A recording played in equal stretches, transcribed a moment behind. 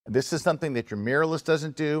This is something that your mirrorless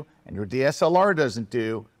doesn't do and your DSLR doesn't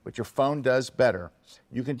do, but your phone does better.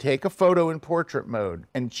 You can take a photo in portrait mode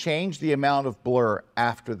and change the amount of blur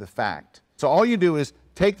after the fact. So all you do is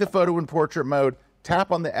take the photo in portrait mode,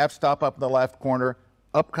 tap on the f-stop up in the left corner,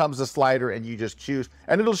 up comes the slider, and you just choose.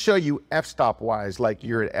 And it'll show you f-stop wise, like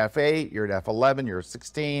you're at f8, you're at f11, you're at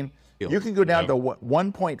 16. You can go down to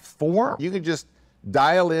 1.4. You can just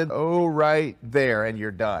dial in, right there, and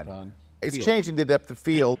you're done. It's changing the depth of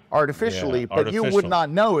field artificially, but you would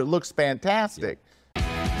not know. It looks fantastic.